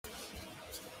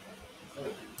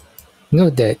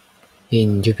Note that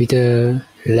in Jupyter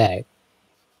Lab,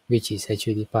 which is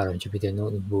actually part of Jupyter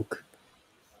Notebook,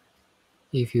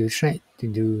 if you try to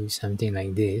do something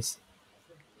like this,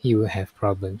 you will have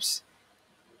problems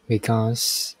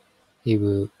because it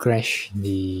will crash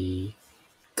the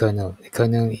kernel. The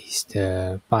kernel is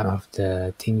the part of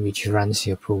the thing which runs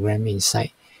your program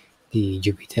inside the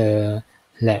Jupyter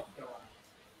Lab.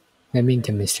 Let me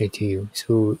demonstrate to you.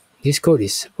 So this code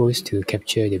is supposed to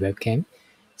capture the webcam,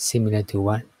 similar to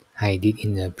what I did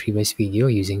in the previous video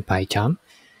using PyCharm.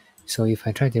 So if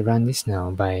I try to run this now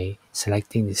by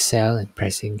selecting the cell and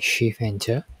pressing Shift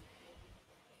Enter,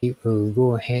 it will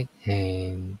go ahead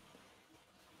and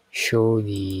show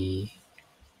the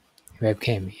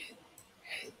webcam.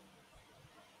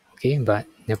 Okay, but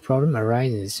the problem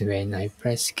arises when I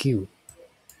press Q.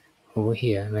 Over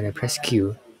here, when I press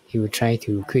Q, it will try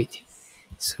to quit.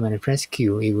 So when I press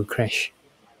Q, it will crash.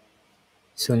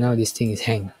 So now this thing is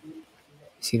hanged.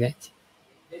 See that?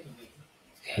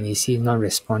 And you see not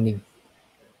responding.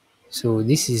 So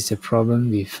this is the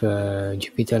problem with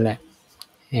Jupyter Lab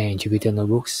and Jupyter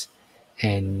Notebooks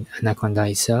and Anaconda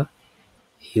itself.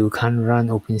 You can't run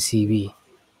OpenCV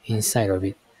inside of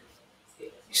it.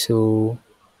 So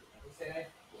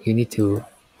you need to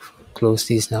close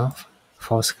this now,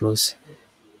 force close.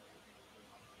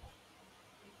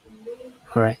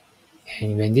 Alright,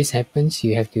 and when this happens,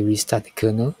 you have to restart the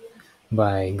kernel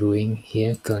by going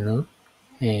here, kernel,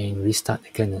 and restart the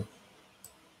kernel.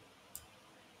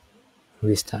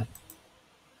 Restart.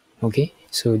 Okay,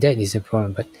 so that is the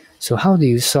problem. But so how do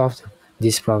you solve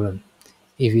this problem?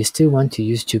 If you still want to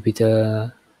use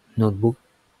Jupyter Notebook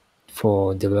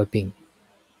for developing,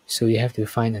 so you have to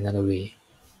find another way.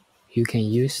 You can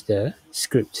use the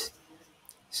scripts.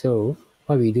 So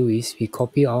what we do is we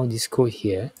copy all this code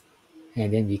here,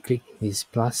 and then we click this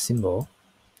plus symbol,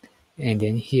 and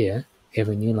then here we have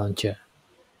a new launcher.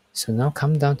 So now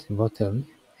come down to the bottom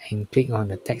and click on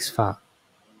the text file,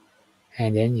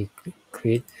 and then you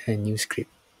create a new script.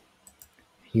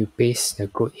 You paste the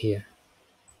code here.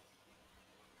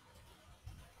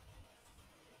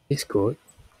 This code,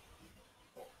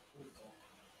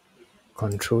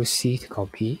 Ctrl C to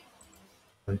copy,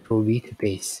 Ctrl V to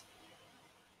paste.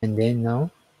 And then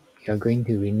now you are going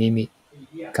to rename it,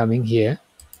 coming here,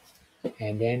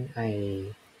 and then I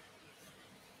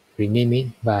rename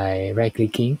it by right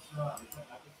clicking,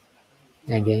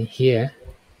 and then here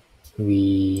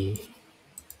we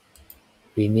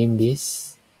rename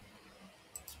this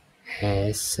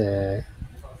as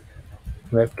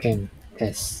webcam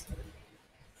test,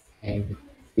 and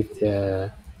with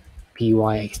the py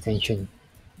extension.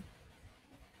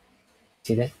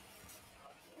 See that?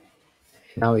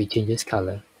 Now it changes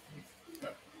color.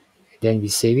 Then we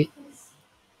save it,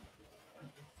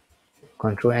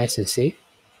 Ctrl S to save.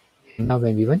 And now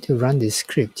when we want to run this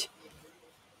script,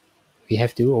 we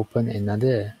have to open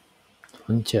another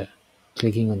launcher.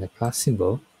 Clicking on the plus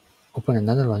symbol, open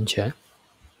another launcher.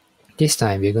 This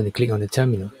time we're going to click on the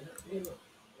terminal.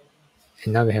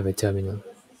 And now we have a terminal.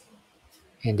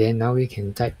 And then now we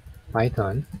can type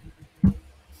Python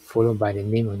followed by the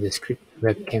name of the script,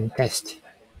 webcam test.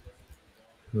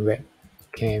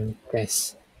 Webcam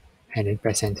test. And then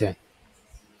press enter.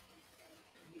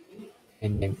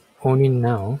 And then only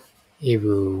now it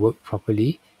will work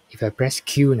properly. If I press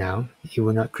Q now, it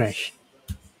will not crash.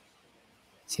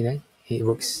 See that? It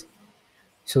works.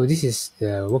 So this is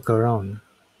the workaround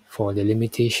for the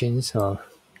limitations of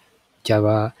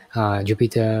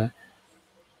Jupyter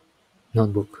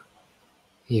Notebook.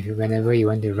 Whenever you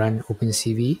want to run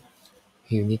OpenCV,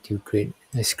 you need to create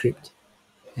a script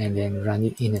and then run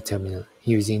it in a terminal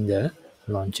using the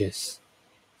launchers.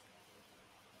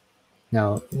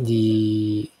 Now,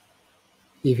 if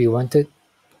you wanted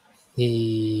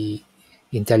the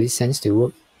IntelliSense to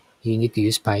work, you need to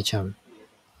use PyCharm.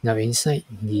 Now, inside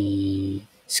the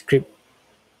script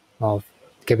of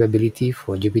capability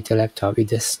for Jupyter Laptop, it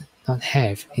does not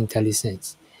have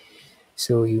IntelliSense.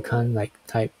 So you can't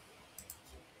type,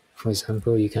 for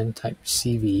example, you can type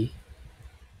CV2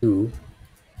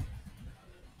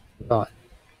 dot.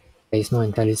 There is no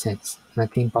IntelliSense.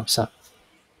 Nothing pops up.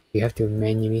 You have to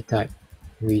manually type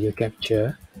video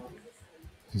capture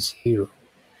 0.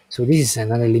 So this is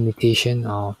another limitation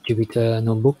of Jupyter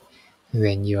Notebook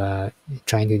when you are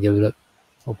trying to develop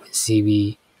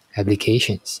OpenCV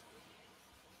applications.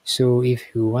 So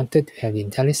if you wanted to have the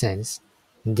IntelliSense,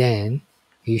 then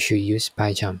you should use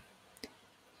PyCharm.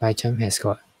 PyCharm has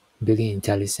got built-in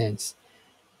IntelliSense.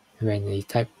 When you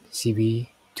type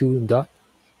CV2 dot,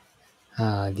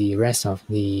 the rest of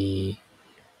the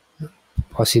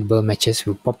possible matches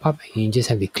will pop up and you just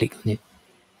have to click on it.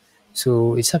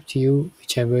 So it's up to you,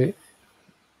 whichever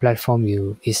platform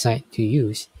you decide to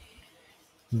use.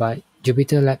 But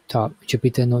Jupyter Laptop,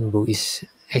 Jupyter Notebook is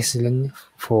excellent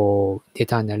for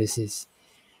data analysis.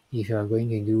 If you are going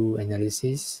to do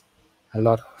analysis, a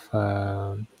lot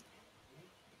of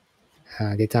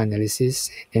data analysis,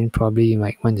 then probably you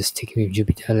might want to stick with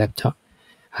Jupyter Laptop,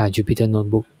 Jupyter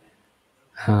Notebook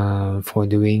for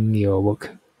doing your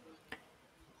work.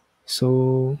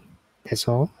 So that's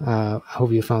all. I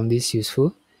hope you found this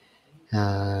useful.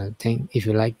 If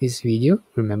you like this video,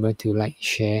 remember to like,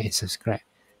 share, and subscribe.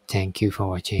 Thank you for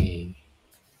watching.